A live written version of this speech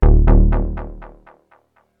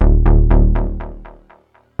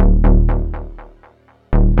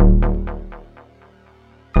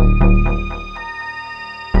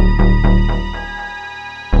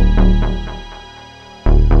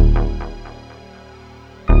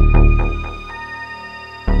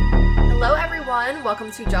everyone.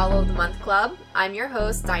 Welcome to Jalo of the Month Club. I'm your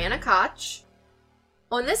host, Diana Koch.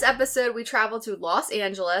 On this episode, we travel to Los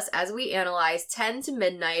Angeles as we analyze 10 to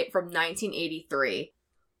Midnight from 1983.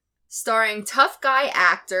 Starring tough guy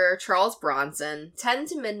actor Charles Bronson, 10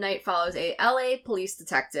 to Midnight follows a LA police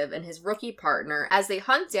detective and his rookie partner as they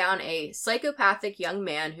hunt down a psychopathic young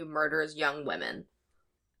man who murders young women.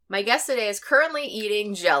 My guest today is currently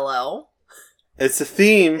eating Jell-O. It's a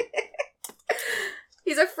theme.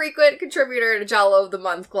 He's a frequent contributor to Jalo of the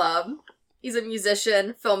Month Club. He's a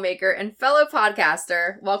musician, filmmaker, and fellow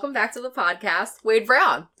podcaster. Welcome back to the podcast, Wade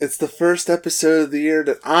Brown. It's the first episode of the year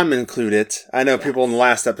that I'm included. I know people in the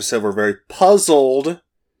last episode were very puzzled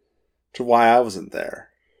to why I wasn't there.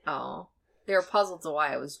 Oh, they were puzzled to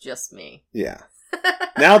why it was just me. Yeah.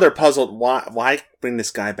 Now they're puzzled, why bring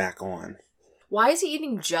this guy back on? Why is he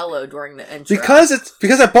eating Jell-O during the intro?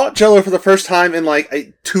 Because I bought Jell-O for the first time in like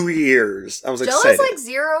 2 years. I was excited. Jell-O's like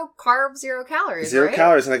 0 carbs, 0 calories, Zero right?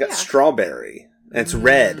 calories, and I got strawberry. And it's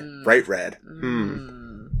red. Bright red.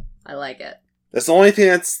 I like it. That's the only thing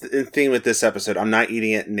that's in theme with this episode. I'm not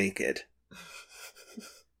eating it naked.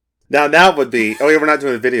 Now that would be... Oh, yeah, we're not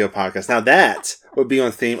doing a video podcast. Now that would be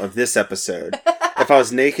on theme of this episode. If I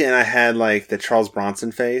was naked and I had like the Charles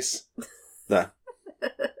Bronson face. The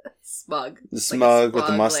smug with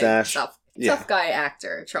the mustache. Like, tough guy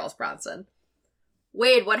actor, Charles Bronson.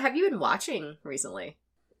 Wade, what have you been watching recently?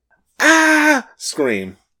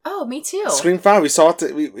 Scream. Oh, me too. Scream 5. We saw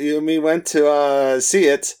it. We went to see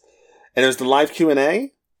it, and it was the live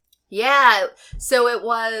Q&A. Yeah. So it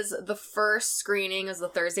was the first screening, it was the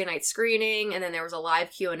Thursday night screening, and then there was a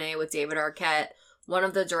live Q&A with David Arquette, one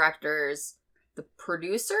of the directors, the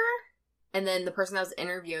producer, and then the person that was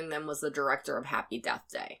interviewing them was the director of Happy Death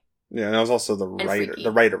Day. Yeah, and that was also the writer. Freaky.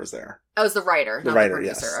 The writer was there. Oh, it was the writer, not the producer.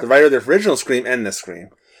 Yes. Okay. The writer of the original Scream and this Scream.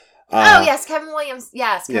 Yes, Kevin Williams.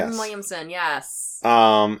 Yes, Kevin Williamson. Yes.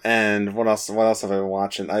 And what else? What else have I been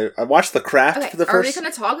watching? I watched The Craft for the first. Are we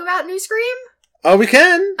going to talk about New Scream? Oh, we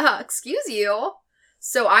can. Excuse you.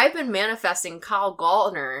 So I've been manifesting Kyle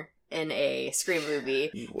Gallner in a Scream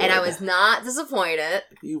movie, and I was not disappointed.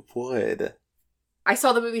 You would. I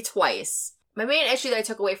saw the movie twice. My main issue that I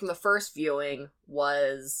took away from the first viewing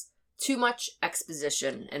was too much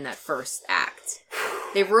exposition in that first act.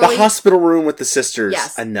 They really, the hospital room with the sisters.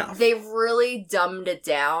 Yes, enough. They've really dumbed it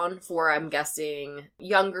down for, I'm guessing,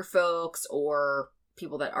 younger folks or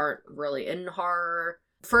people that aren't really in horror.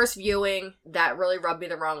 First viewing, that really rubbed me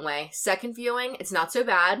the wrong way. Second viewing, it's not so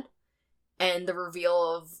bad. And the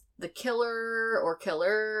reveal of the killer or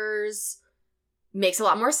killers makes a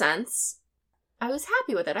lot more sense. I was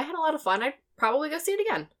happy with it. I had a lot of fun. I'd probably go see it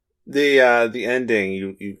again. The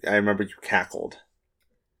ending, I remember you cackled.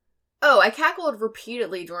 Oh, I cackled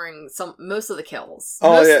repeatedly during most of the kills.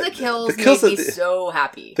 Oh, most yeah. of the kills made me so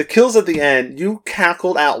happy. The kills at the end, you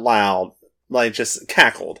cackled out loud. Like, just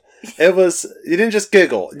cackled. It was... You didn't just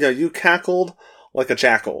giggle. You know, you cackled like a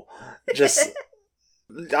jackal. Just...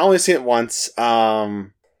 I only seen it once.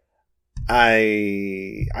 I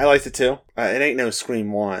liked it too. It ain't no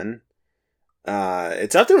Scream 1.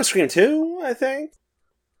 It's up there with Scream 2, I think.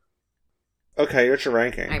 Okay, what's your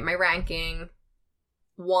ranking? All right, my ranking.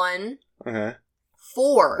 1. Okay.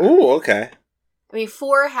 4. Ooh, okay. I mean,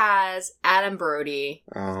 4 has Adam Brody.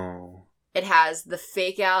 Oh. It has the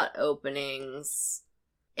fake out openings.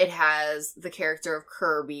 It has the character of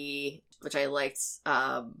Kirby, which I liked.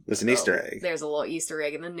 There's an Easter egg. There's a little Easter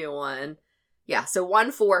egg in the new one. Yeah, so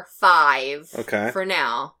 1, 4, 5. Okay. For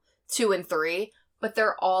now. 2 and 3. But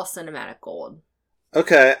they're all cinematic gold.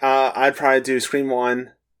 Okay, I'd probably do Scream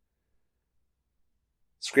 1.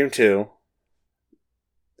 Scream 2.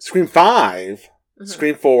 Scream 5. Mm-hmm.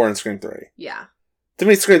 Scream 4 and Scream 3. Yeah. To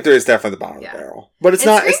me, Scream 3 is definitely the bottom of the barrel. But it's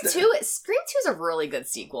not... Scream 2 is a really good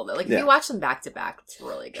sequel, though. Like, if you watch them back to back, it's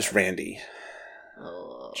really good. Just Randy.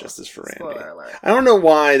 Oh, Justice for Randy. Spoiler alert. I don't know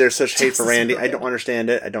why there's such hate for Randy. I don't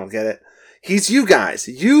understand it. I don't get it. He's you guys.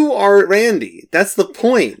 You are Randy. That's the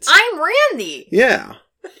point. I'm Randy! Yeah.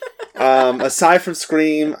 Aside from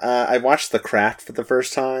Scream, I watched The Craft for the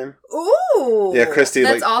first time. Ooh! Yeah, Christy...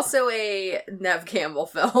 That's also a Neve Campbell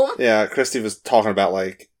film. Yeah, Christy was talking about,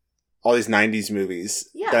 like, all these 90s movies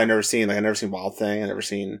that I've never seen. Like, I've never seen Wild Thing. I've never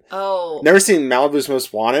seen... Oh. Never seen Malibu's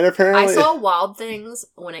Most Wanted, apparently. I saw Wild Things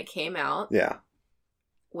when it came out. Yeah.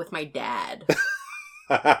 With my dad.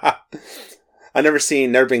 I've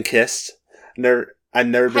never been kissed. I've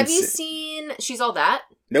never been... Have you seen She's All That?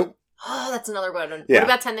 Nope. Oh, that's another one. Yeah. What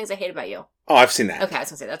about 10 Things I Hate About You? Oh, I've seen that. Okay, I was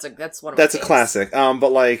gonna say that's one of that's my a classic.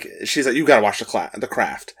 But like, she's like, you gotta watch The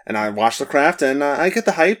Craft, and I watched The Craft, and I get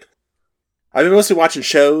the hype. I've been mostly watching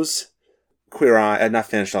shows. Queer Eye. I've not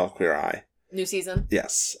finished all of Queer Eye. New season?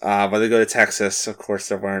 Yes. When they go to Texas, of course,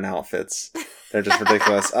 they're wearing outfits. They're just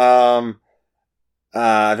ridiculous. I've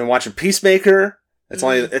been watching Peacemaker. It's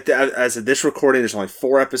only, as of this recording, there's only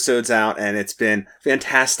 4 episodes out, and it's been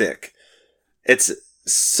fantastic. It's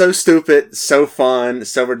so stupid, so fun,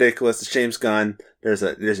 so ridiculous. It's James Gunn. There's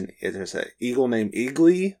an eagle named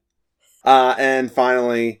Eagly. And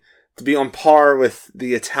finally, to be on par with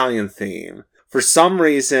the Italian theme. For some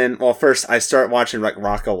reason, well, first I start watching like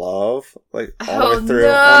Rock of Love, like all the way through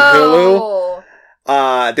on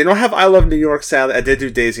Hulu. They don't have I Love New York, sadly. I did do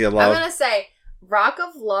Daisy of Love. I'm gonna say Rock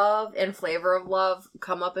of Love and Flavor of Love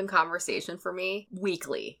come up in conversation for me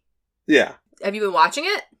weekly. Yeah. Have you been watching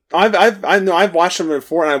it? I've watched them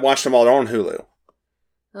before, and I watched them all on Hulu.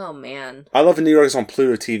 Oh man, I Love New York is on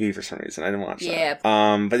Pluto TV for some reason. I didn't watch that.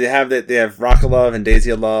 Yeah. But they have Rock of Love and Daisy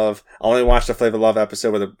of Love. I only watched the Flavor of Love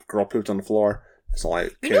episode where the girl pooped on the floor. That's all I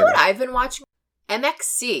You know what I've been watching?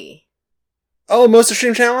 MXC. Oh, Most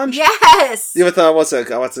Extreme Challenge? Yes. Yeah, with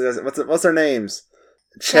what's their names?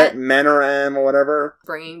 Chet Manoram or whatever.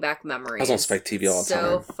 Bringing back memories. I was on Spike TV all the time.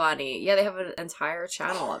 So funny. Yeah, they have an entire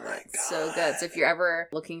channel of it. So good. So if you're ever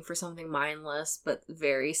looking for something mindless but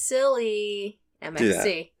very silly,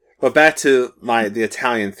 MXC. But back to the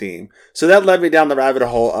Italian theme. So that led me down the rabbit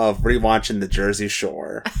hole of rewatching the Jersey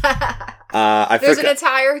Shore. There's an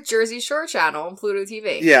entire Jersey Shore channel on Pluto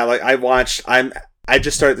TV. Yeah, like I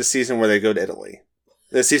just started the season where they go to Italy.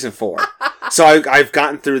 The season 4. So I've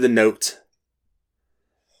gotten through the Note.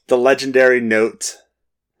 The legendary Note.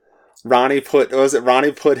 Ronnie put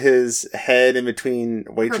his head in between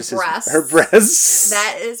waitresses' her breasts.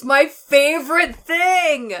 That is my favorite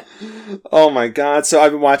thing. Oh my god! So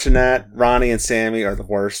I've been watching that. Ronnie and Sammy are the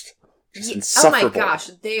worst. Just insufferable. Oh my gosh,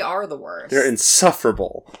 they are the worst. They're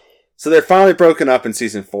insufferable. So they're finally broken up in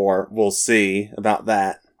season 4. We'll see about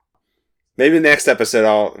that. Maybe next episode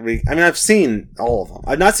I've seen all of them.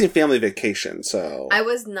 I've not seen Family Vacation, so I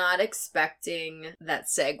was not expecting that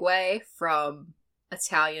segue from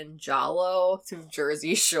Italian Giallo to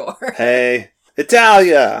Jersey Shore. Hey,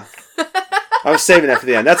 Italia! I was saving that for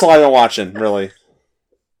the end. That's all I've been watching, really.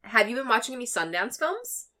 Have you been watching any Sundance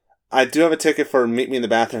films? I do have a ticket for Meet Me in the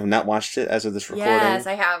Bathroom. I've not watched it as of this recording. Yes,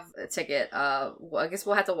 I have a ticket. I guess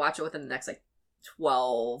we'll have to watch it within the next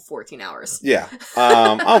 12, 14 hours. Yeah.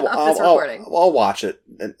 I'll watch it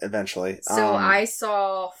eventually. So I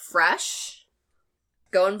saw Fresh,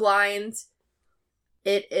 Going Blind.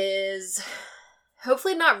 It is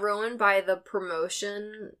hopefully not ruined by the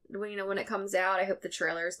promotion when it comes out. I hope the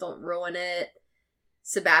trailers don't ruin it.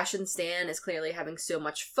 Sebastian Stan is clearly having so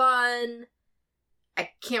much fun. I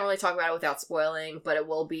can't really talk about it without spoiling, but it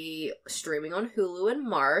will be streaming on Hulu in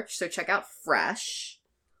March, so check out Fresh.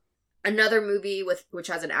 Another movie which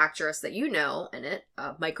has an actress that you know in it,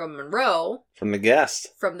 Michael Monroe. From The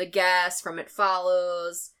Guest. From It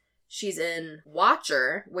Follows. She's in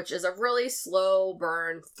Watcher, which is a really slow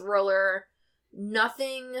burn thriller.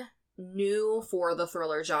 Nothing new for the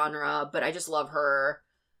thriller genre, but I just love her.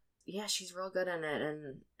 Yeah, she's real good in it,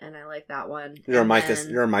 and I like that one. You're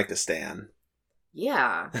a Micah stan.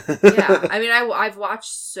 Yeah. Yeah. I mean, I've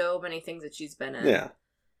watched so many things that she's been in. Yeah.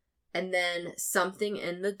 And then Something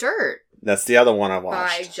in the Dirt. That's the other one I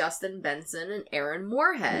watched. By Justin Benson and Aaron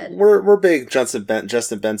Moorhead. We're big Justin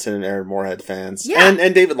Benson and Aaron Moorhead fans. Yeah.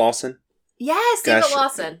 And David Lawson. Yes, David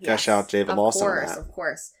Lawson. Gosh out David Lawson. Of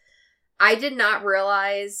course. I did not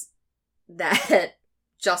realize that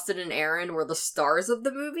Justin and Aaron were the stars of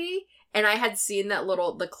the movie. And I had seen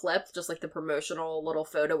the clip, just like the promotional little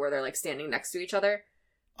photo where they're standing next to each other.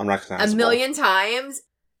 Unrecognizable. A million times.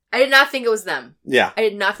 I did not think it was them. Yeah. I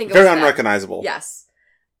did not think it was them. Very unrecognizable. Yes.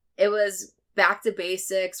 It was back to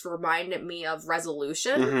basics, reminded me of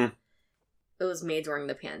Resolution. Mm-hmm. It was made during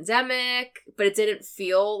the pandemic, but it didn't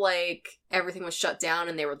feel like everything was shut down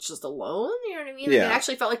and they were just alone. You know what I mean? Yeah. It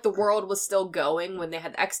actually felt like the world was still going when they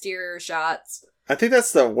had the exterior shots. I think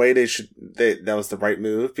that's the way that was the right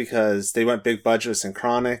move because they went big budget with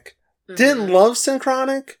Synchronic. Mm-hmm. Didn't love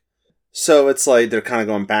Synchronic. So it's they're kind of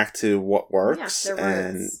going back to what works. Yeah,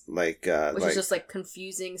 and which is just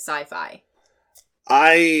confusing sci-fi.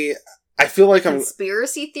 I feel like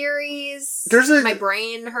conspiracy theories. My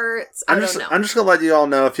brain hurts. I don't know. I'm just gonna let you all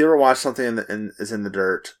know if you ever watch something is in the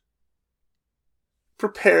dirt,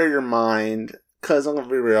 prepare your mind because I'm gonna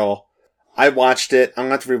be real. I watched it. I'm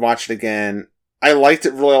gonna have to rewatch it again. I liked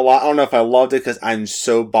it really a lot. I don't know if I loved it because I was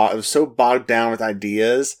so bogged down with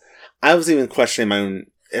ideas. I was even questioning my own.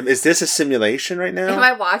 Is this a simulation right now? Am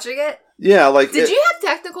I watching it? Yeah, Did you have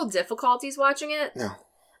technical difficulties watching it? No.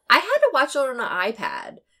 I had to watch it on an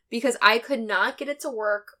iPad because I could not get it to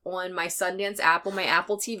work on my Sundance app on my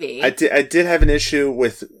Apple TV. I did have an issue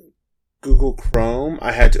with Google Chrome,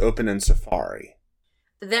 I had to open in Safari.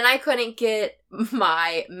 Then I couldn't get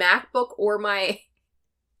my MacBook or my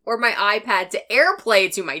iPad to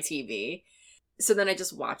AirPlay to my TV. So then I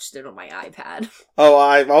just watched it on my iPad. Oh,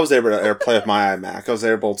 I was able to AirPlay with my iMac. I was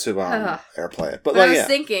able to AirPlay it. But I was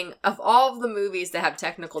thinking, of all of the movies that have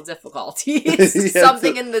technical difficulties,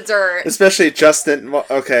 something in the dirt. Especially Justin,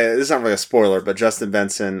 okay, this is not really a spoiler, but Justin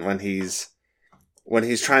Benson, when he's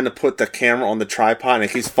trying to put the camera on the tripod and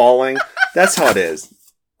it keeps falling, that's how it is.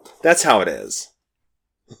 That's how it is.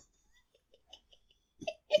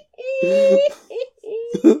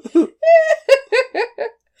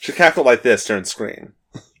 She cackled like this during Scream.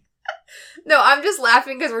 No, I'm just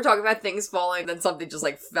laughing because we're talking about things falling, then something just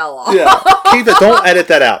like fell off. Yeah, keep it. Don't edit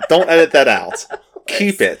that out. Don't edit that out.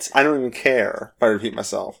 Keep it. I don't even care if I repeat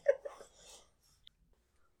myself.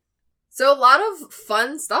 So a lot of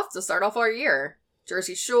fun stuff to start off our year.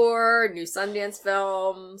 Jersey Shore, new Sundance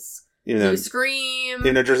films, new Scream.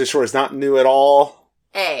 Jersey Shore is not new at all.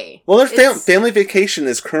 Well, there's Family Vacation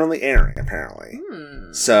is currently airing, apparently.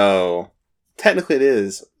 So, technically it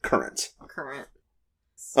is current.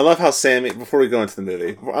 I love how Sammy, before we go into the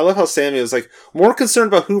movie, I love how Sammy was like, more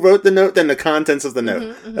concerned about who wrote the note than the contents of the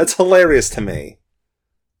note. That's hilarious to me.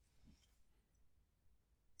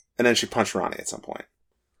 And then she punched Ronnie at some point.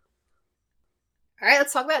 Alright,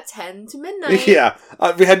 let's talk about 10 to Midnight. Yeah,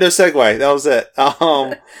 we had no segue. That was it.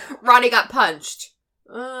 Ronnie got punched.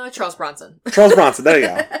 Charles Bronson. Charles Bronson, there you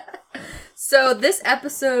go. So this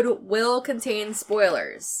episode will contain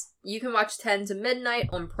spoilers. You can watch 10 to Midnight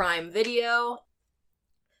on Prime Video.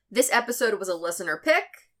 This episode was a listener pick.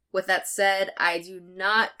 With that said, I do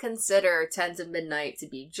not consider 10 to Midnight to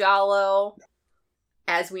be Giallo,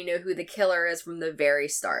 as we know who the killer is from the very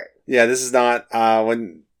start. Yeah, this is not,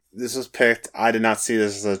 when this was picked, I did not see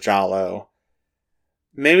this as a Giallo.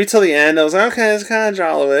 Maybe till the end, I was like, okay, it's kind of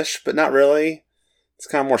Giallo-ish, but not really. It's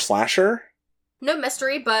kind of more slasher. No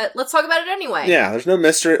mystery, but let's talk about it anyway. Yeah, there's no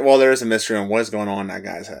mystery. Well, there is a mystery on what is going on in that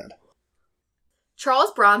guy's head.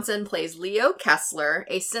 Charles Bronson plays Leo Kessler,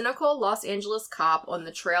 a cynical Los Angeles cop on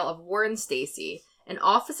the trail of Warren Stacy, an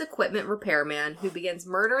office equipment repairman who begins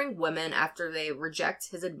murdering women after they reject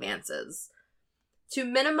his advances. To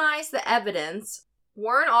minimize the evidence,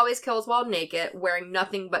 Warren always kills while naked, wearing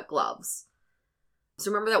nothing but gloves. So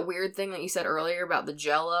remember that weird thing that you said earlier about the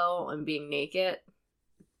Jell-O and being naked?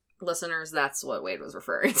 Listeners, that's what Wade was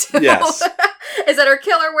referring to. Yes. Is that our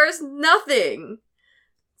killer wears nothing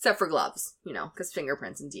except for gloves, because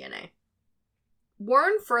fingerprints and DNA.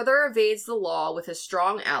 Warren further evades the law with his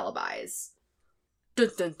strong alibis. Dun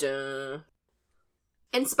dun dun.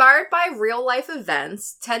 Inspired by real-life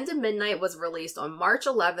events, 10 to Midnight was released on March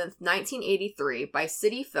 11th, 1983 by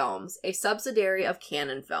City Films, a subsidiary of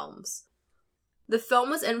Cannon Films. The film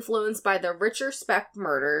was influenced by the Richer Speck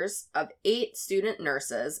murders of 8 student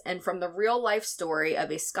nurses and from the real-life story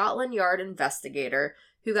of a Scotland Yard investigator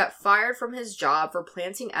who got fired from his job for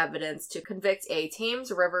planting evidence to convict a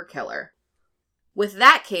Thames River killer. With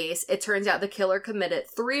that case, it turns out the killer committed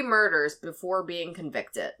 3 murders before being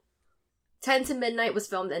convicted. 10 to Midnight was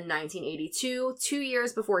filmed in 1982, 2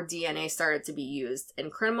 years before DNA started to be used in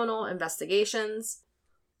criminal investigations.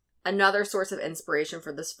 Another source of inspiration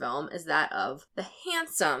for this film is that of the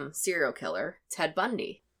handsome serial killer, Ted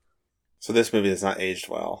Bundy. So this movie has not aged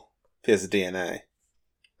well. He has the DNA.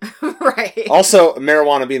 Right. Also,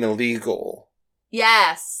 marijuana being illegal.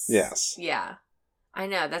 Yes. Yes. Yeah. I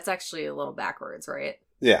know, that's actually a little backwards, right?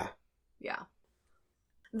 Yeah. Yeah.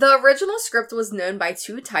 The original script was known by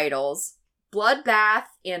 2 titles, Bloodbath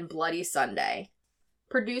and Bloody Sunday.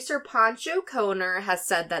 Producer Pancho Coner has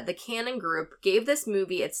said that the Cannon Group gave this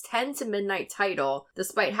movie its 10 to Midnight title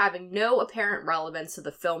despite having no apparent relevance to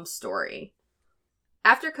the film's story.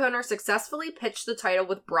 After Coner successfully pitched the title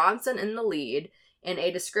with Bronson in the lead and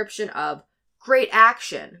a description of great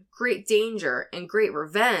action, great danger, and great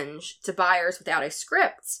revenge to buyers without a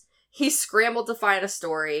script, he scrambled to find a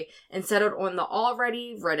story and settled on the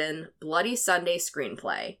already written Bloody Sunday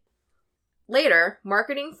screenplay. Later,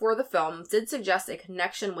 marketing for the film did suggest a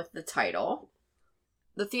connection with the title.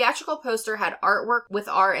 The theatrical poster had artwork with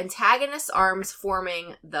our antagonist's arms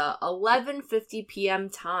forming the 11:50 p.m.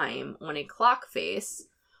 time on a clock face,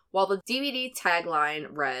 while the DVD tagline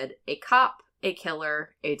read, "A cop, a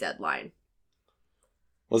killer, a deadline."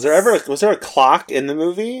 Was there a clock in the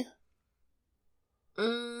movie?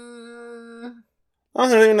 Oh,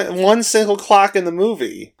 there's not even one single clock in the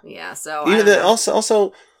movie. Yeah, so even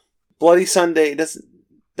also Bloody Sunday doesn't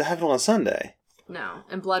happen on a Sunday. No.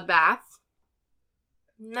 And Bloodbath?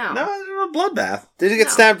 No. No, Bloodbath. They did get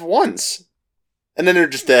stabbed once. And then they're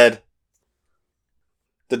just dead.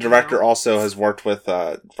 The director also has worked with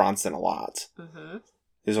Bronson a lot. Mm-hmm.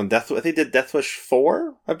 He was on Death. I think he did Death Wish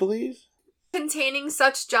 4, I believe. Containing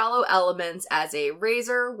such Giallo elements as a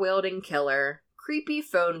razor-wielding killer, creepy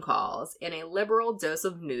phone calls, and a liberal dose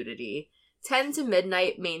of nudity, 10 to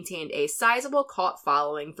Midnight maintained a sizable cult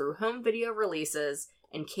following through home video releases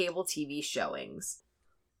and cable TV showings.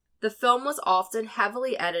 The film was often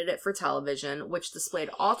heavily edited for television, which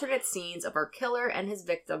displayed alternate scenes of our killer and his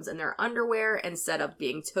victims in their underwear instead of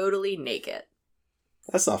being totally naked.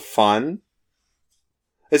 That's not fun.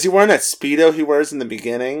 Is he wearing that Speedo he wears in the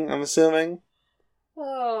beginning, I'm assuming?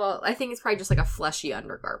 Oh, I think it's probably just like a fleshy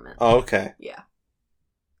undergarment. Oh, okay. Yeah.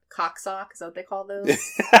 Cock sock, is that what they call those?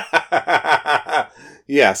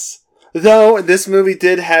 Yes. Though, this movie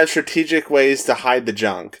did have strategic ways to hide the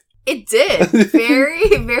junk. It did.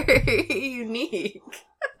 Very, very unique.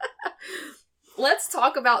 Let's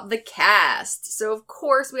talk about the cast. So, of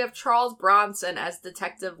course, we have Charles Bronson as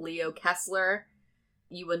Detective Leo Kessler.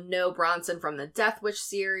 You would know Bronson from the Death Wish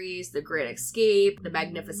series, The Great Escape, The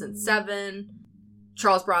Magnificent Seven.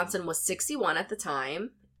 Charles Bronson was 61 at the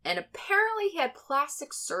time, and apparently he had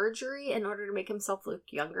plastic surgery in order to make himself look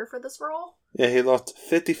younger for this role. Yeah, he looked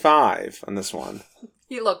 55 on this one.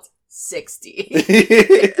 He looked 60.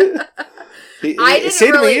 It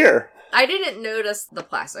saved him a year. I didn't notice the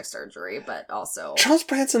plastic surgery, but also... Charles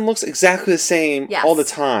Bronson looks exactly the same all the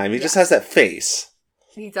time. He just has that face.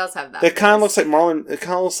 He does have that. It kind of looks like Marlon. It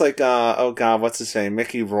kind of looks like, oh god, what's his name?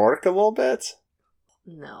 Mickey Rourke a little bit?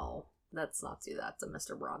 No, let's not do that to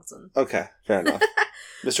Mr. Bronson. Okay, fair enough.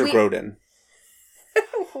 Mr. Grodin.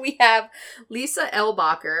 We have Lisa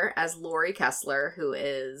Elbacher as Lori Kessler, who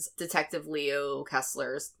is Detective Leo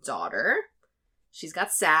Kessler's daughter. She's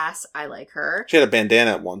got sass. I like her. She had a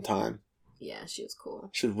bandana at one time. Yeah, she was cool.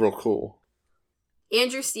 She was real cool.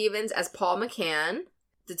 Andrew Stevens as Paul McCann,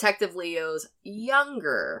 Detective Leo's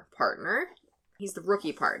younger partner. He's the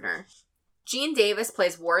rookie partner. Gene Davis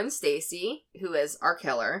plays Warren Stacy, who is our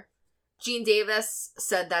killer. Gene Davis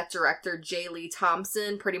said that director J. Lee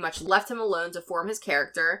Thompson pretty much left him alone to form his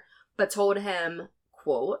character, but told him,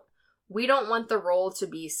 quote, "We don't want the role to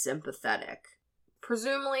be sympathetic."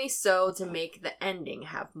 Presumably so to make the ending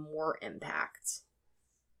have more impact.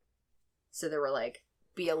 So they were like,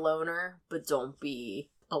 be a loner, but don't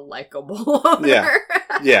be a likable loner. Yeah.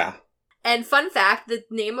 Yeah. And fun fact, the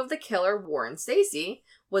name of the killer, Warren Stacy,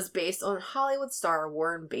 was based on Hollywood star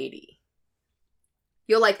Warren Beatty.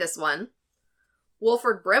 You'll like this one.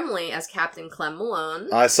 Wilford Brimley as Captain Clem Malone.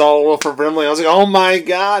 I saw Wilford Brimley. I was like, oh my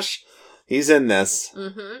gosh. He's in this.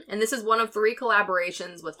 Mm-hmm. And this is one of 3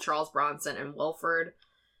 collaborations with Charles Bronson and Wilford.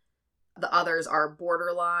 The others are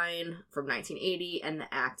Borderline from 1980 and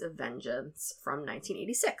The Act of Vengeance from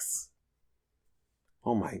 1986.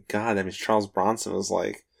 Oh my god, that means Charles Bronson was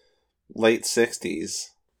like late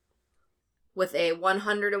 60s. With a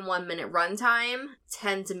 101-minute runtime,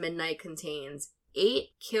 10 to Midnight contains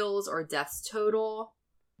 8 kills or deaths total,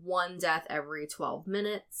 1 death every 12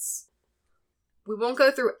 minutes. We won't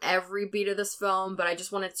go through every beat of this film, but I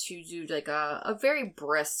just wanted to do like a very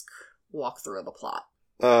brisk walkthrough of the plot.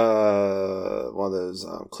 One of those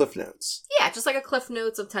Cliff Notes. Yeah, just like a Cliff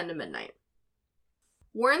Notes of 10 to Midnight.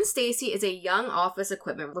 Warren Stacy is a young office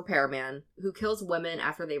equipment repairman who kills women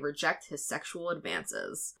after they reject his sexual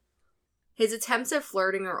advances. His attempts at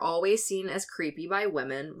flirting are always seen as creepy by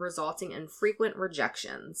women, resulting in frequent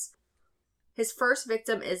rejections. His first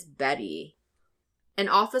victim is Betty, an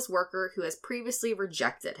office worker who has previously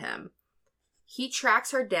rejected him. He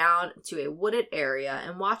tracks her down to a wooded area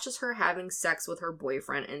and watches her having sex with her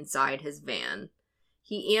boyfriend inside his van.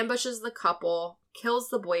 He ambushes the couple, kills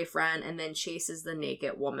the boyfriend, and then chases the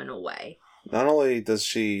naked woman away. Not only does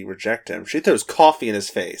she reject him, she throws coffee in his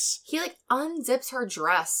face. He unzips her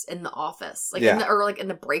dress in the office, in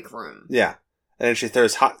the break room. Yeah, and then she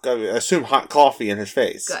throws hot coffee in his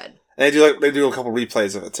face. Good. And they do a couple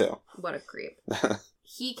replays of it too. What a creep.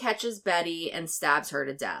 He catches Betty and stabs her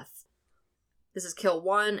to death. This is kill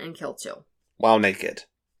 1 and kill 2. While naked.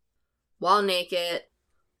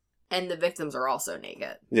 And the victims are also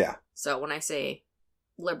naked. Yeah. So when I say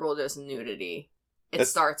liberal dose of nudity, it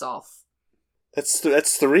starts off. That's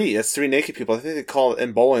 3. That's 3 naked people. I think they call it,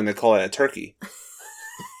 in bowling, they call it a turkey.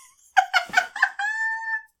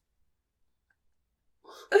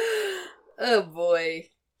 Oh boy.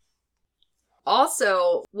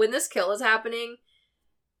 Also, when this kill is happening,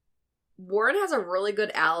 Warren has a really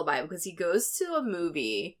good alibi because he goes to a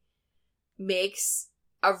movie, makes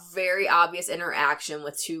a very obvious interaction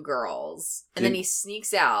with 2 girls, and then he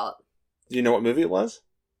sneaks out. Do you know what movie it was?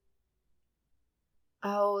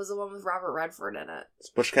 Oh, it was the one with Robert Redford in it.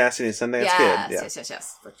 It's Butch Cassidy and Sundance Kid.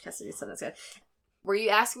 Yes. Butch Cassidy and Sundance Kid. Were you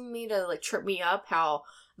asking me to, like, trip me up how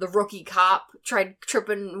the rookie cop tried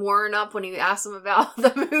tripping Warren up when he asked him about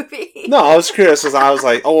the movie? No, I was curious because I was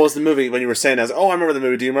like, oh, what was the movie? When you were saying that, I was like, oh, I remember the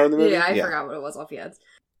movie. Do you remember the movie? Yeah, I forgot what it was offhand.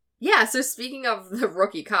 Yeah, so speaking of the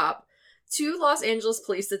rookie cop, 2 Los Angeles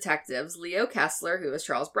police detectives, Leo Kessler, who is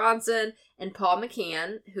Charles Bronson, and Paul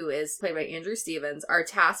McCann, who is played by Andrew Stevens, are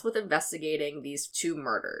tasked with investigating these 2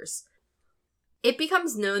 murders. It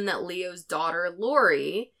becomes known that Leo's daughter,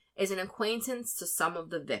 Lori, is an acquaintance to some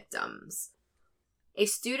of the victims. A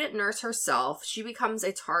student nurse herself, she becomes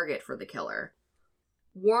a target for the killer.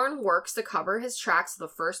 Warren works to cover his tracks of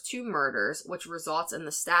the first 2 murders, which results in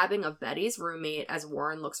the stabbing of Betty's roommate as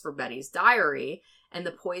Warren looks for Betty's diary, and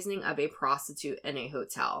the poisoning of a prostitute in a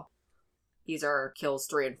hotel. These are kills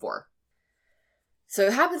 3 and 4. So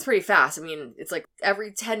it happens pretty fast. I mean, it's like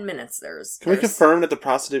every 10 minutes there's... Can we confirm that the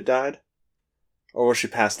prostitute died? Or was she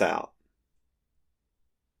passed out?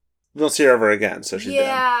 We don't see her ever again, so she's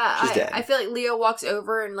dead. She's dead. I feel like Leo walks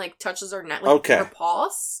over and, like, touches her neck, like, her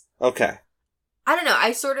pulse. Okay. I don't know.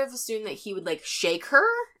 I sort of assumed that he would, like, shake her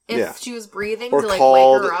if she was breathing or to, like,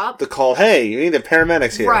 wake her up. The call, hey, you need the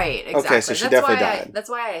paramedics here. Right, exactly. Okay, so she definitely died. That's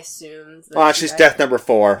why I assumed that she's death number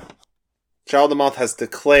 4. Child of the Month has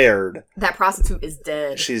declared... that prostitute is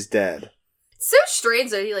dead. She's dead. It's so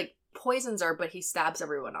strange that he, like, poisons her, but he stabs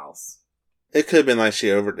everyone else. It could have been like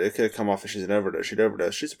it could have come off as she's an overdose. She'd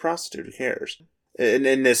overdose. She's a prostitute. Who cares?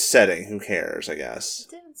 In this setting, who cares, I guess.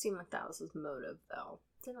 It didn't seem like that was his motive, though.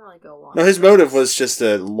 It didn't really go along. No, his motive was just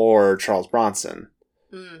to lure Charles Bronson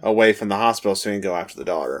away from the hospital so he can go after the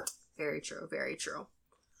daughter. Very true, very true.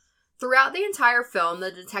 Throughout the entire film,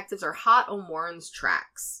 the detectives are hot on Warren's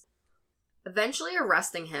tracks. Eventually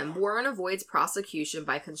arresting him, Warren avoids prosecution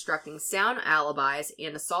by constructing sound alibis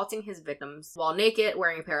and assaulting his victims while naked,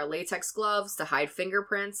 wearing a pair of latex gloves to hide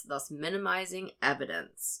fingerprints, thus minimizing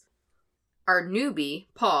evidence. Our newbie,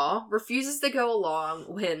 Paul, refuses to go along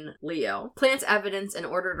when Leo plants evidence in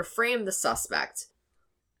order to frame the suspect.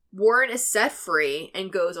 Warren is set free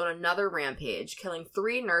and goes on another rampage, killing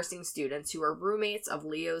 3 nursing students who are roommates of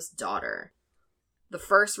Leo's daughter. The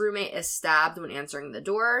first roommate is stabbed when answering the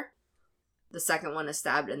door. The second one is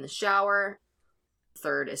stabbed in the shower. The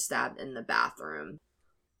third is stabbed in the bathroom.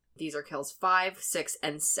 These are kills 5, 6,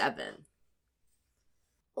 and 7.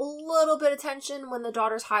 A little bit of tension when the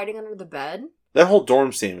daughter's hiding under the bed. That whole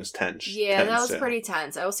dorm scene was tense. Yeah, that was pretty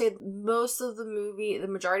tense. I will say most of the movie, the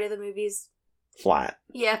majority of the movies... flat.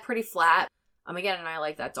 Yeah, pretty flat. Again, and I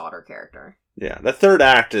like that daughter character. Yeah, the third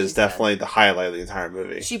act is definitely the highlight of the entire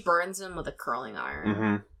movie. She burns him with a curling iron.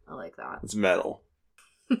 Mm-hmm. I like that. It's metal.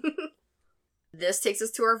 This takes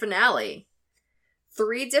us to our finale.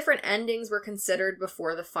 3 different endings were considered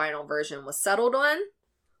before the final version was settled on.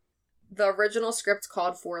 The original script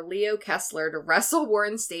called for Leo Kessler to wrestle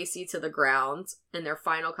Warren Stacy to the ground in their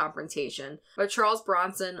final confrontation, but Charles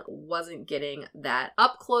Bronson wasn't getting that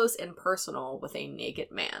up close and personal with a naked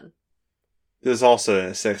man. It was also in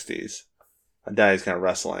the 60s. I doubt he's going to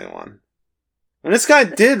wrestle anyone. And this guy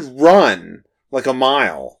did run like a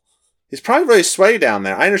mile. He's probably really sweaty down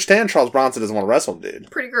there. I understand Charles Bronson doesn't want to wrestle the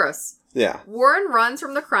dude. Pretty gross. Yeah. Warren runs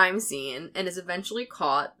from the crime scene and is eventually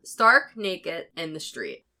caught, stark naked, in the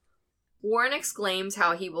street. Warren exclaims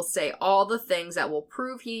how he will say all the things that will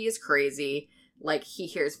prove he is crazy, like he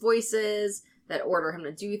hears voices that order him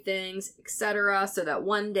to do things, etc., so that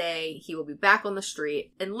one day he will be back on the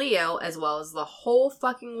street, and Leo, as well as the whole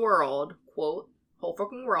fucking world, quote, whole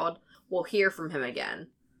fucking world, will hear from him again.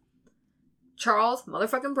 Charles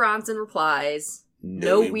motherfucking Bronson replies,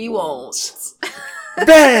 No, we won't.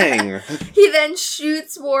 Bang! He then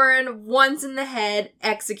shoots Warren once in the head,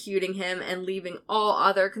 executing him and leaving all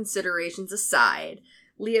other considerations aside.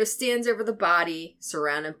 Leo stands over the body,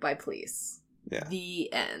 surrounded by police. Yeah.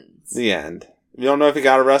 The end. The end. You don't know if he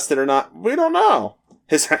got arrested or not. We don't know.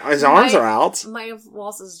 His arms are out. Might have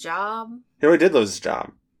lost his job. He already did lose his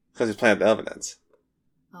job because he's planted the evidence.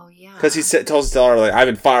 Oh, yeah. Because he tells his daughter, like, I've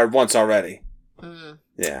been fired once already.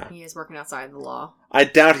 Yeah. He is working outside the law. I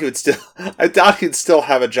doubt he'd still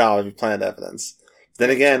have a job if he planted evidence. Then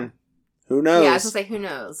again, who knows? Yeah, I was gonna say, who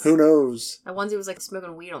knows? Who knows? The ones who was, like,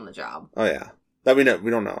 smoking weed on the job. Oh, yeah. That we know.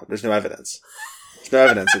 We don't know. There's no evidence. There's no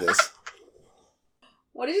evidence of this.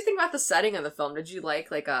 What did you think about the setting of the film? Did you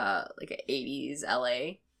like a 80s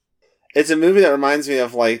LA? It's a movie that reminds me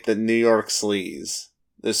of, like, the New York sleaze.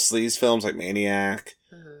 There's sleaze films like Maniac,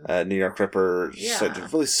 New York Ripper, just like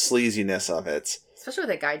really sleaziness of it. Especially with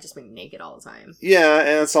that guy just being naked all the time. Yeah,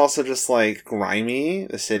 and it's also just like grimy.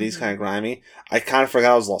 The city's kind of grimy. I kind of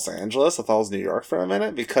forgot it was Los Angeles. I thought it was New York for a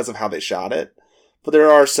minute because of how they shot it. But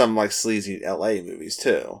there are some like sleazy LA movies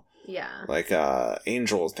too. Yeah. Like,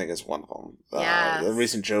 Angel, I think, is one of them. Yes. The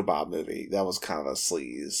recent Joe Bob movie, that was kind of a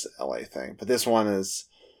sleaze LA thing. But this one is,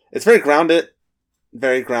 it's very grounded.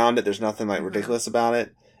 Very grounded. There's nothing, like, ridiculous about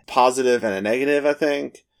it. Positive and a negative, I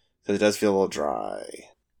think. Because it does feel a little dry.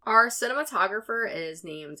 Our cinematographer is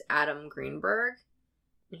named Adam Greenberg.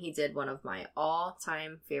 And he did one of my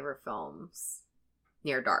all-time favorite films,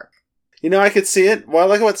 Near Dark. You know, I could see it. What I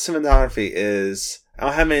like about cinematography is, I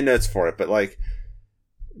don't have many notes for it, but, like,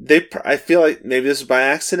 I feel like maybe this is by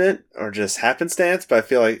accident or just happenstance, but I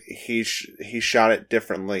feel like he shot it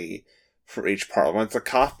differently for each part. When it's the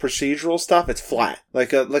cop procedural stuff, it's flat,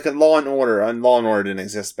 like a Law and Order. And Law and Order didn't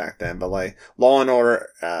exist back then, but like Law and Order,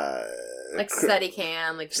 like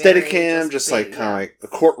Steadicam, like Steadicam, just like kind of like the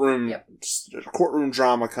courtroom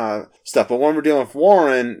drama kind of stuff. But when we're dealing with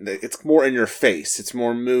Warren, it's more in your face. It's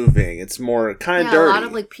more moving. It's more kind of dirty. A lot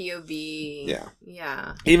of like POV.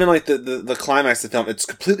 Yeah. Even like the climax of the film, it's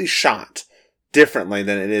completely shot differently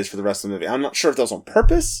than it is for the rest of the movie. I'm not sure if that was on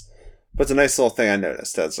purpose, but it's a nice little thing I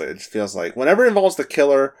noticed. It feels like whenever it involves the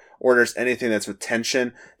killer or there's anything that's with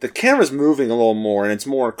tension, the camera's moving a little more and it's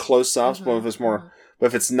more close-ups. But if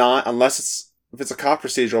it's not, if it's a cop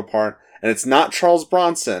procedural part and it's not Charles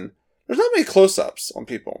Bronson, there's not many close-ups on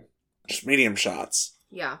people. Just medium shots.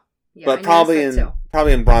 Yeah. But probably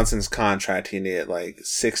in Bronson's contract, he needed like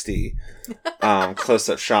 60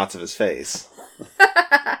 close-up shots of his face.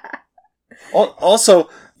 Also,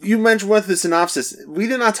 you mentioned with the synopsis, we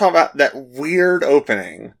did not talk about that weird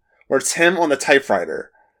opening where it's him on the typewriter.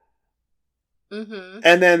 Mm-hmm.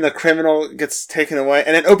 And then the criminal gets taken away.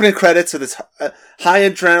 And then opening credits with this high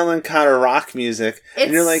adrenaline kind of rock music. It's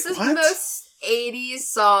and you're like, the what? most 80s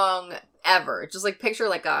song ever. Just like picture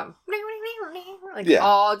like all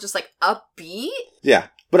just like upbeat. Yeah.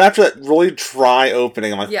 But after that really dry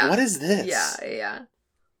opening, I'm like, what is this? Yeah.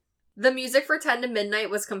 The music for 10 to Midnight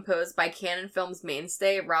was composed by Cannon Films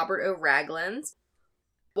mainstay Robert O. Ragland.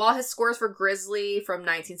 While his scores for Grizzly from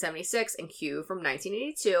 1976 and Q from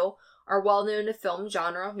 1982 are well known to film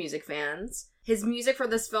genre music fans, his music for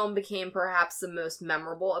this film became perhaps the most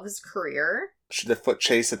memorable of his career. The foot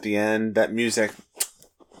chase at the end, that music,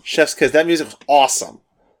 chef's kiss, that music was awesome.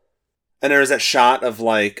 And there was that shot of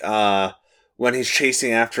like, when he's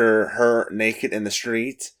chasing after her naked in the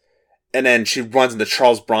street, and then she runs into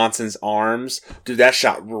Charles Bronson's arms. Dude, that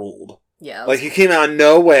shot ruled. Yeah. Like, he came out of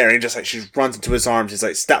nowhere, and he just, like, she runs into his arms. He's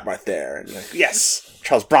like, stop right there. And like, yes,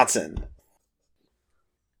 Charles Bronson.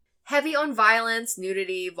 Heavy on violence,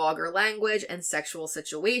 nudity, vulgar language, and sexual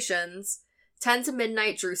situations, 10 to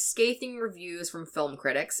Midnight drew scathing reviews from film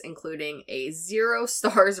critics, including a 0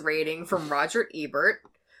 stars rating from Roger Ebert,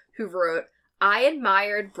 who wrote, "I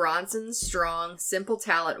admired Bronson's strong, simple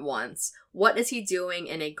talent once. What is he doing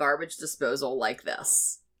in a garbage disposal like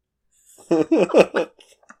this?"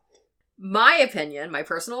 My opinion, my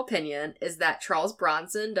personal opinion, is that Charles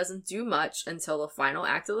Bronson doesn't do much until the final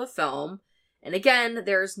act of the film, and again,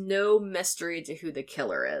 there's no mystery to who the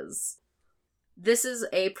killer is. This is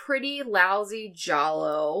a pretty lousy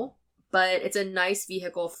giallo, but it's a nice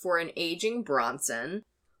vehicle for an aging Bronson.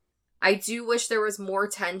 I do wish there was more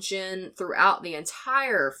tension throughout the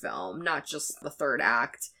entire film, not just the third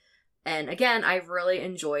act. And again, I really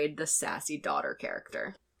enjoyed the sassy daughter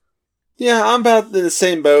character. Yeah, I'm about in the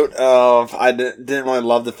same boat of I didn't really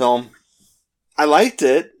love the film. I liked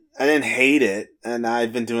it. I didn't hate it. And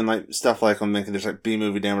I've been doing like stuff like I'm thinking there's like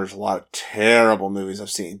B-movie damage. There's a lot of terrible movies I've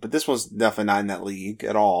seen. But this one's definitely not in that league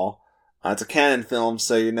at all. It's a Cannon film,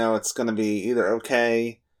 so you know it's going to be either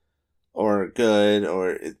okay or good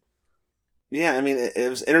or... Yeah, I mean, it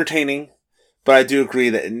was entertaining, but I do agree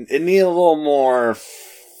that it needed a little more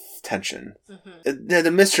tension. Mm-hmm.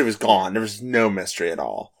 The mystery was gone. There was no mystery at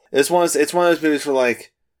all. It's one of those movies where,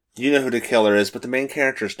 like, you know who the killer is, but the main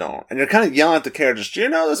characters don't. And you're kind of yelling at the characters, do you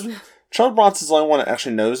know this? Charles Bronson's the only one that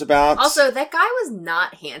actually knows about. Also, that guy was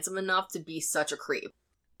not handsome enough to be such a creep.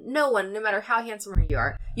 No one, no matter how handsome you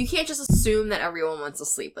are, you can't just assume that everyone wants to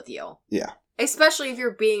sleep with you. Yeah. Especially if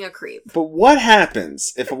you're being a creep. But what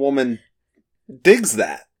happens if a woman digs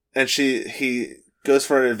that and he goes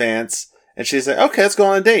for an advance and she's like, okay, let's go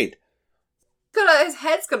on a date? His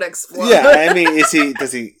head's gonna explode. Yeah, I mean,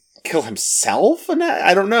 does he kill himself?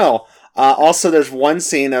 I don't know. Also, there's one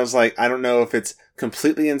scene I was like, I don't know if it's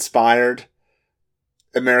completely inspired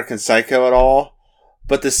American Psycho at all,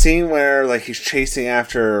 but the scene where like he's chasing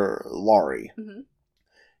after Laurie. Mm-hmm.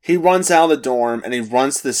 He runs out of the dorm and he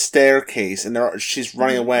runs to the staircase and she's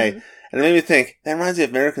running away. And it made me think, that reminds me of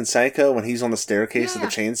American Psycho when he's on the staircase with the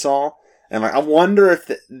chainsaw. And like, I wonder if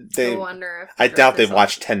they... I wonder if I doubt they've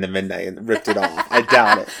watched 10 to Midnight and ripped it off. I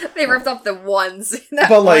doubt it. They ripped off the one scene.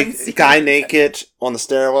 But like, guy naked on the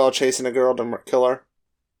stairwell chasing a girl to kill her.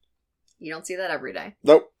 You don't see that every day.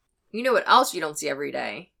 Nope. You know what else you don't see every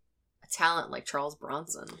day? A talent like Charles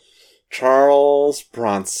Bronson. Charles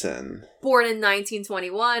Bronson. Born in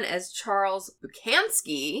 1921 as Charles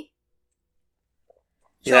Buchansky.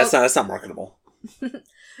 Yeah, that's not marketable.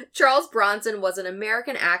 Charles Bronson was an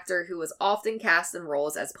American actor who was often cast in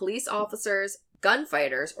roles as police officers,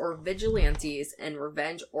 gunfighters, or vigilantes in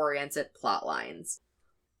revenge-oriented plot lines.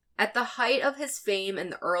 At the height of his fame in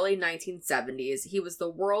the early 1970s, he was the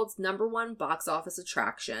world's #1 box office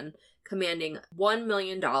attraction, commanding $1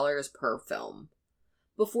 million per film.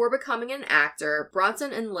 Before becoming an actor,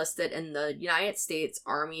 Bronson enlisted in the United States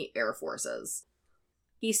Army Air Forces.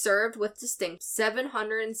 He served with distinct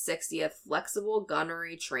 760th Flexible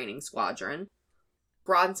Gunnery Training Squadron.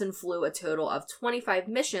 Bronson flew a total of 25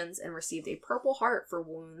 missions and received a Purple Heart for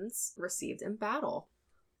wounds received in battle.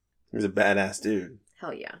 He was a badass dude.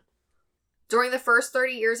 Hell yeah. During the first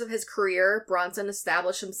 30 years of his career, Bronson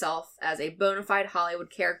established himself as a bona fide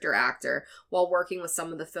Hollywood character actor while working with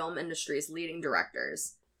some of the film industry's leading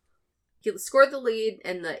directors. He scored the lead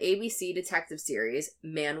in the ABC detective series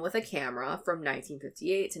Man with a Camera from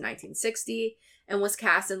 1958 to 1960 and was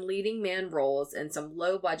cast in leading man roles in some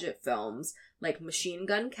low-budget films like Machine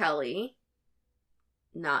Gun Kelly,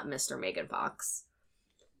 not Mr. Megan Fox,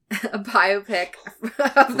 a biopic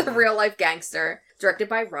of the real-life gangster, directed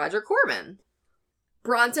by Roger Corman.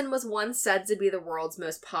 Bronson was once said to be the world's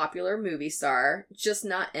most popular movie star, just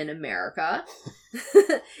not in America.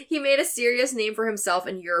 He made a serious name for himself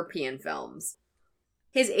in European films.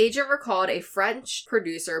 His agent recalled a French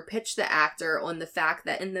producer pitched the actor on the fact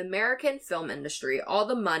that in the American film industry, all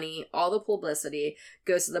the money, all the publicity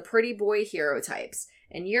goes to the pretty boy hero types.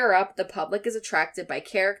 In Europe, the public is attracted by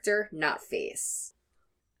character, not face.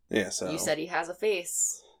 Yeah, so... You said he has a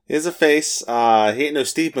face. He has a face. He ain't no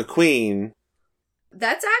Steve McQueen.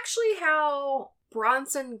 That's actually how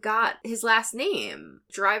Bronson got his last name.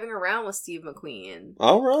 Driving around with Steve McQueen.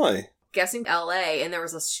 Oh, really? Guessing LA, and there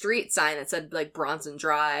was a street sign that said, like, Bronson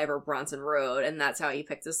Drive or Bronson Road, and that's how he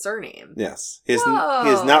picked his surname. Yes. He is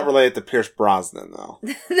not related to Pierce Brosnan, though.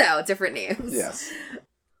 No, different names. Yes.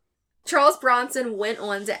 Charles Bronson went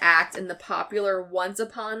on to act in the popular Once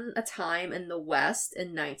Upon a Time in the West in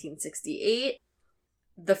 1968.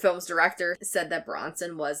 The film's director said that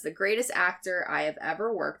Bronson was the greatest actor I have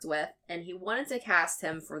ever worked with, and he wanted to cast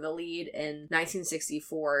him for the lead in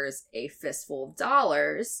 1964's A Fistful of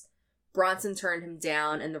Dollars. Bronson turned him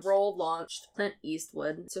down, and the role launched Clint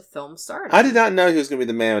Eastwood to film stardom. I did not know he was going to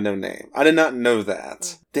be the man with no name. I did not know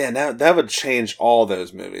that. Damn, that would change all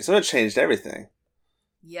those movies. It would have changed everything.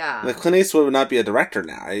 Yeah. Like, Clint Eastwood would not be a director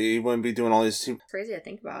now. He wouldn't be doing all these... It's crazy to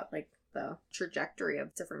think about, like, the trajectory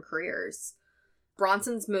of different careers.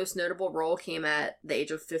 Bronson's most notable role came at the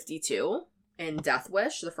age of 52 in Death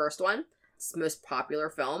Wish, the first one. It's his most popular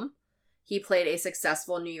film. He played a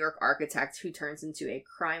successful New York architect who turns into a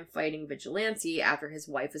crime-fighting vigilante after his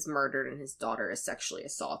wife is murdered and his daughter is sexually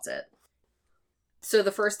assaulted. So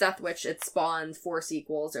the first Death Wish, it spawned 4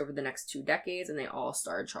 sequels over the next 2 decades, and they all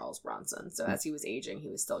starred Charles Bronson. So as he was aging, he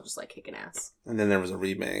was still just, like, kicking ass. And then there was a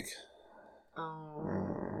remake.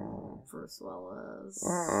 Oh, Bruce Willis.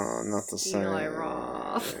 Oh, not the same. Eli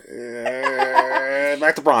Roth. Yeah.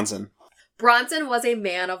 Back to Bronson. Bronson was a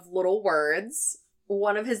man of little words.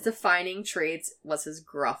 One of his defining traits was his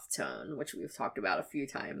gruff tone, which we've talked about a few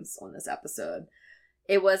times on this episode.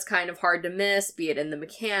 It was kind of hard to miss, be it in The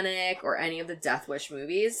Mechanic or any of the Death Wish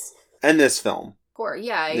movies. And this film.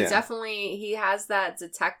 Yeah, definitely, he has that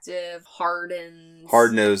detective,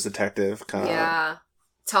 hard-nosed detective kind of. Yeah.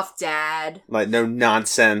 Tough dad. Like, no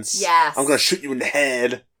nonsense. Yes. I'm gonna shoot you in the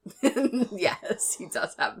head. Yes, he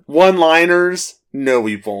does have. One-liners. No,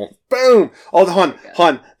 we won't. Boom! Oh,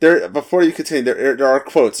 hon. There. Before you continue, there are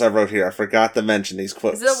quotes I wrote here. I forgot to mention these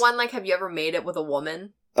quotes. Is it the one like, have you ever made it with a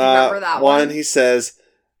woman? Remember that one? He says,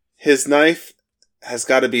 his knife has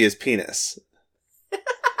got to be his penis.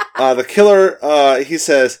 The killer, he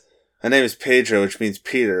says, my name is Pedro, which means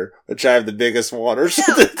Peter, which I have the biggest waters.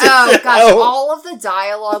 Oh, gosh. All of the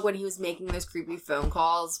dialogue when he was making those creepy phone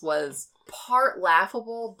calls was part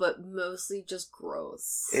laughable, but mostly just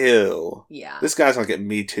gross. Ew. Yeah. This guy's gonna get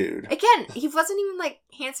Me Too'd. Again, he wasn't even, like,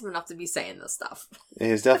 handsome enough to be saying this stuff.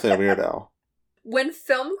 He's definitely a weirdo. When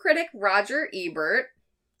film critic Roger Ebert,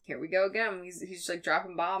 here we go again, he's like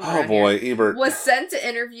dropping bombs. Oh boy, here, Ebert. Was sent to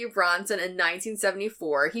interview Bronson in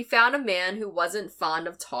 1974. He found a man who wasn't fond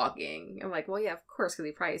of talking. I'm like, well, yeah, of course, because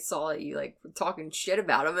he probably saw that you like were talking shit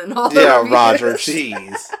about him and all. Yeah, Roger,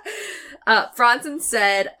 jeez. Bronson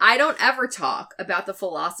said, I don't ever talk about the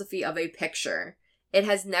philosophy of a picture. It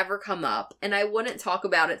has never come up, and I wouldn't talk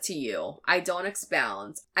about it to you. I don't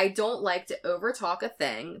expound. I don't like to overtalk a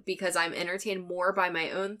thing because I'm entertained more by my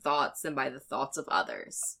own thoughts than by the thoughts of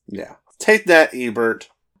others. Yeah. Take that, Ebert.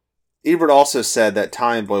 Ebert also said that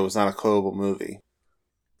Tommy Boy was not a quotable movie.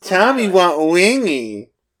 Tommy want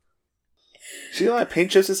wingy. She like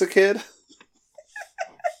paint chips as a kid?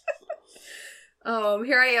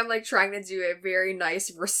 Here I am, like, trying to do a very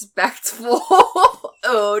nice, respectful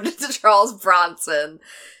ode to Charles Bronson.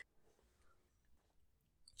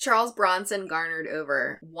 Charles Bronson garnered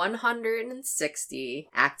over 160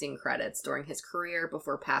 acting credits during his career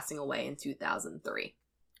before passing away in 2003.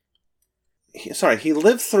 He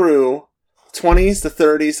lived through 20s, the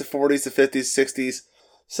 30s, the 40s, the 50s, 60s,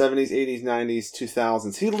 70s, 80s, 90s,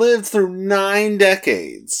 2000s. He lived through 9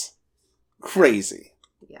 decades. Crazy.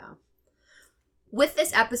 Yeah. With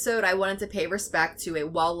this episode, I wanted to pay respect to a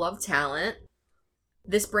well-loved talent.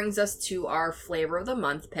 This brings us to our Flavor of the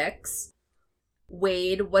Month picks.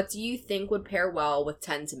 Wade, what do you think would pair well with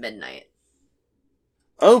 10 to Midnight?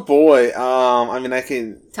 Oh boy, I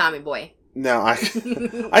can... Tommy Boy. No, I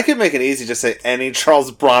could make it easy, just say any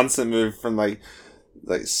Charles Bronson movie from like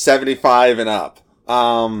 75 and up.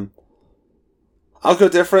 I'll go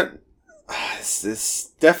different. It's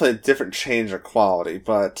definitely a different change of quality,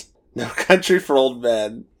 but No Country for Old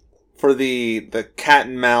Men, for the cat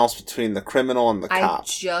and mouse between the criminal and the cop. I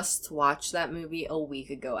just watched that movie a week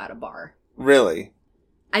ago at a bar. Really?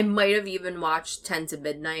 I might have even watched 10 to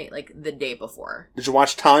Midnight, like, the day before. Did you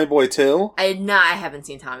watch Tommy Boy too? I haven't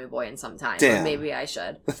seen Tommy Boy in some time. Damn. But maybe I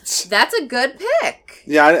should. That's a good pick.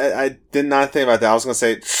 Yeah, I did not think about that. I was going to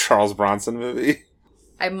say Charles Bronson movie.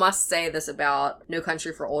 I must say this about No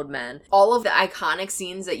Country for Old Men. All of the iconic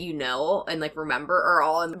scenes that you know and, like, remember are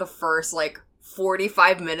all in the first, like,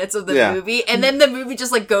 45 minutes of the movie. And then the movie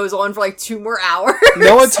just, like, goes on for, like, 2 more hours.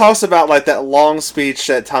 No one talks about, like, that long speech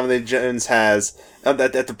that Tommy Lee Jones has at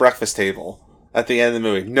the breakfast table at the end of the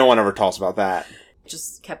movie. No one ever talks about that.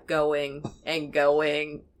 Just kept going and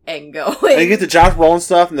going and going. And you get the Josh Brolin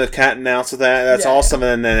stuff and the cat and mouse with that. That's awesome.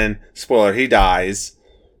 And then, spoiler, he dies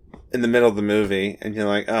in the middle of the movie. And you're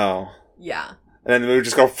like, oh. Yeah. And then the movie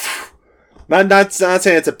just goes... Not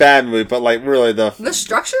saying it's a bad movie, but, like, really the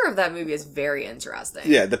structure of that movie is very interesting.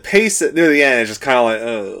 Yeah, the pace near the end is just kind of like,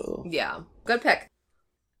 oh. Yeah. Good pick.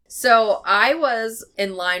 So, I was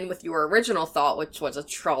in line with your original thought, which was a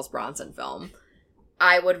Charles Bronson film.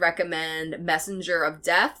 I would recommend Messenger of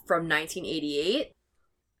Death from 1988.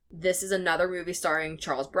 This is another movie starring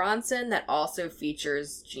Charles Bronson that also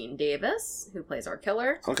features Gene Davis, who plays our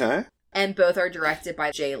killer. Okay. And both are directed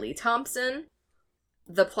by J. Lee Thompson.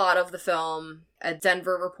 The plot of the film, a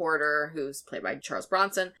Denver reporter, who's played by Charles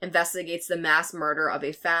Bronson, investigates the mass murder of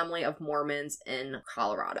a family of Mormons in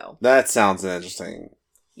Colorado. That sounds interesting.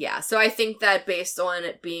 Yeah, so I think that based on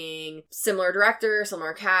it being similar director,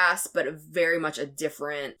 similar cast, but very much a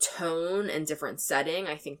different tone and different setting,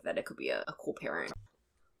 I think that it could be a cool pairing.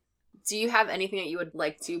 Do you have anything that you would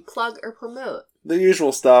like to plug or promote? The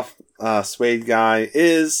usual stuff. Suede Guy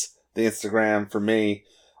is the Instagram for me.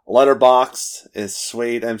 Letterboxd is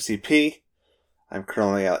Suede MCP. I'm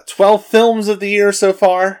currently at 12 films of the year so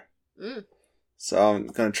far. So I'm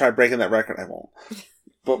going to try breaking that record. I won't.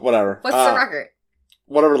 But whatever. What's the record?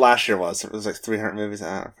 Whatever last year was. It was like 300 movies.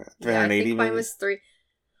 I don't know. 380 I think mine movies. was 3.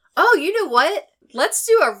 Oh, you know what? Let's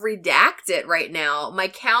do a redacted right now. My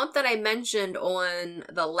count that I mentioned on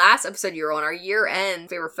the last episode you were on, our year-end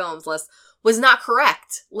favorite films list, was not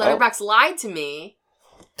correct. Letterboxd lied to me.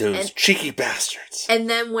 Those cheeky bastards. And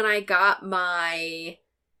then when I got my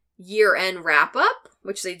year-end wrap-up,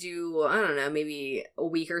 which they do, I don't know, maybe a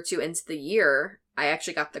week or two into the year, I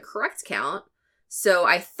actually got the correct count. So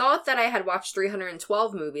I thought that I had watched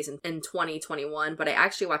 312 movies in 2021, but I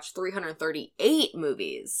actually watched 338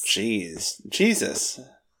 movies. Jeez. Jesus.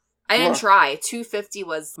 I didn't try. 250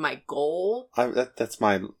 was my goal. I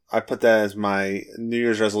put that as my New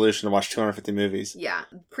Year's resolution to watch 250 movies. Yeah.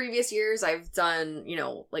 Previous years, I've done,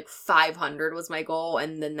 like 500 was my goal,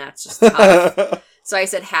 and then that's just tough. So I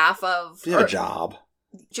said half of... You have a job.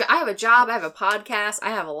 I have a job, I have a podcast, I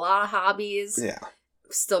have a lot of hobbies. Yeah.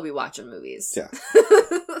 Still be watching movies. Yeah.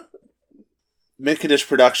 Mid-Condition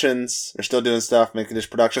Productions. They're still doing stuff. Mid-Condition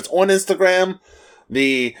Productions on Instagram.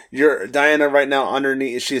 Diana right now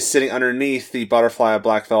underneath, she is sitting underneath the Butterfly of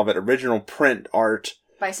Black Velvet original print art.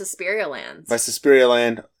 By Suspiria Land.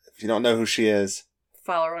 If you don't know who she is.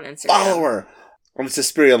 Follow her on Instagram. Follow her! On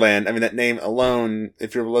Suspiria Land. I mean, that name alone,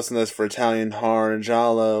 if you're listening to this for Italian horror and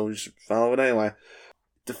giallo, you should follow it anyway.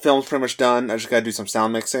 The film's pretty much done. I just gotta do some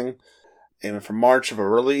sound mixing. Aiming for March of a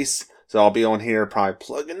release. So I'll be on here probably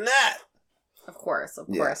plugging that. Of course.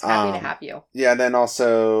 Yeah, Happy to have you. Yeah, and then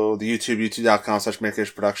also the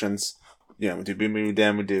youtube.com/Makersproductions. You know, we do Boom Boom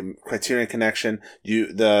Dem, we do Criterion Connection,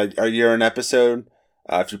 our year-end episode.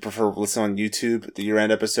 If you prefer listen on YouTube, the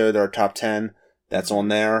year-end episode, our top 10, that's on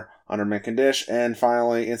there under Mint and Dish. And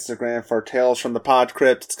finally, Instagram for Tales from the Pod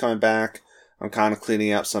Crypt. It's coming back. I'm kind of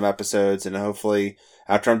cleaning up some episodes, and hopefully,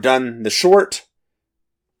 after I'm done the short,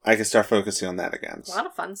 I can start focusing on that again. A lot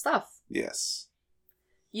of fun stuff. Yes.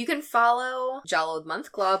 You can follow Jalo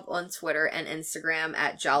Month Club on Twitter and Instagram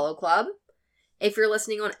at Jalo Club. If you're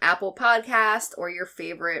listening on Apple Podcast or your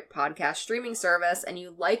favorite podcast streaming service and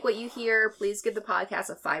you like what you hear, please give the podcast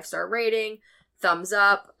a 5-star rating, thumbs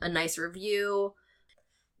up, a nice review.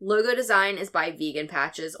 Logo design is by Vegan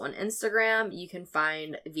Patches on Instagram. You can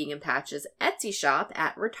find Vegan Patches Etsy shop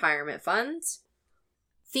at Retirement Funds.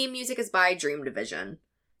 Theme music is by Dream Division.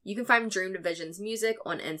 You can find Dream Division's music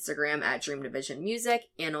on Instagram at Dream Division Music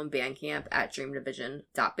and on Bandcamp at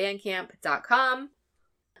dreamdivision.bandcamp.com.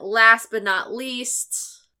 Last but not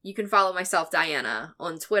least, you can follow myself, Diana,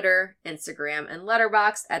 on Twitter, Instagram, and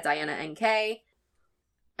Letterboxd at DianaNK.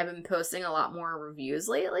 I've been posting a lot more reviews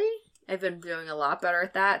lately. I've been doing a lot better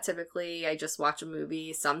at that. Typically, I just watch a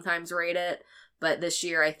movie, sometimes rate it. But this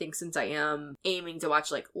year, I think since I am aiming to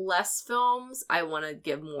watch less films, I want to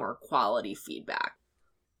give more quality feedback.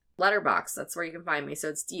 Letterboxd, that's where you can find me. So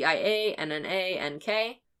it's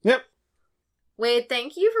DIANNANK. Yep. Wade,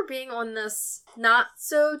 thank you for being on this not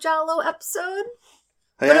so Jalo episode.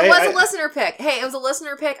 But it was a listener pick. Hey, it was a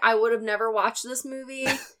listener pick. I would have never watched this movie.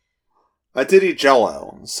 I did eat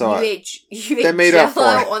Jell-O, so you ate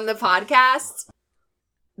Jell-O on the podcast.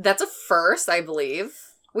 That's a first, I believe.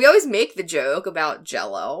 We always make the joke about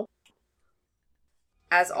Jell-O.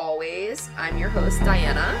 As always, I'm your host,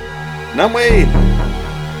 Diana. And I'm Wade.